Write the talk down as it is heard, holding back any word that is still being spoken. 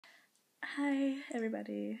Hi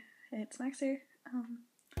everybody, it's Max here.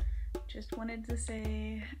 Just wanted to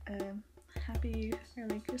say happy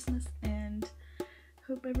early Christmas and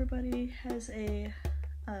hope everybody has a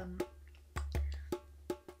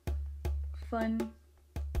fun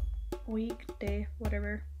week, day,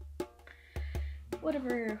 whatever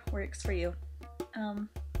works for you.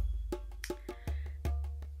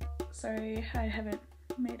 Sorry I haven't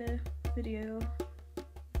made a video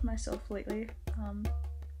of myself lately.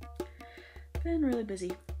 Been really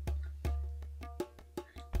busy.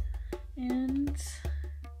 And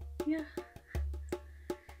yeah.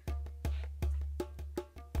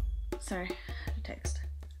 Sorry, I had a text.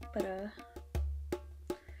 But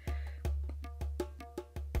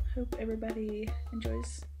hope everybody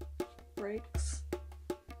enjoys breaks.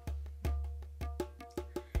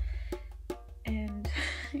 And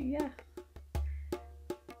yeah.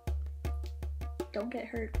 Don't get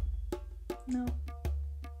hurt. No.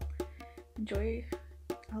 Enjoy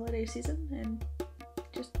holiday season and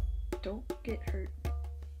just don't get hurt.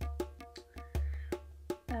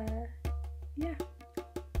 Yeah.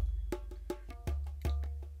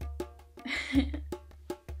 I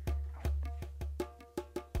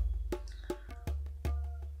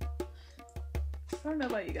don't know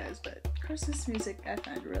about you guys, but Christmas music I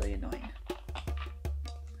find really annoying.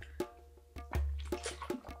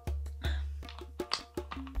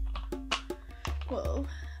 Well,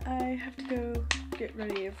 I have to go get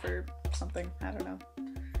ready for something, I don't know.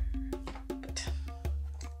 But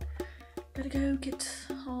gotta go get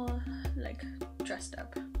all like dressed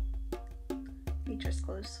up. I hate dress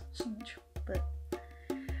clothes so much, but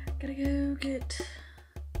gotta go get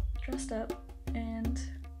dressed up and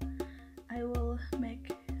I will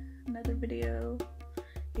make another video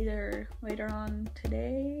either later on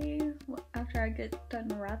today after I get done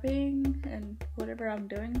wrapping and whatever I'm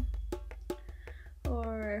doing,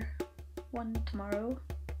 or one tomorrow,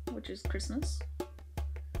 which is Christmas,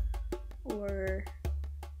 or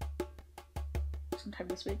sometime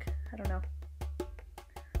this week, I don't know.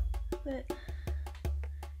 But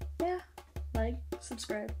yeah, like,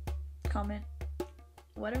 subscribe, comment,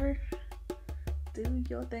 whatever, do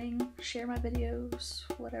your thing, share my videos,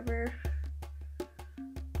 whatever,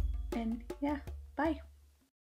 and yeah, bye.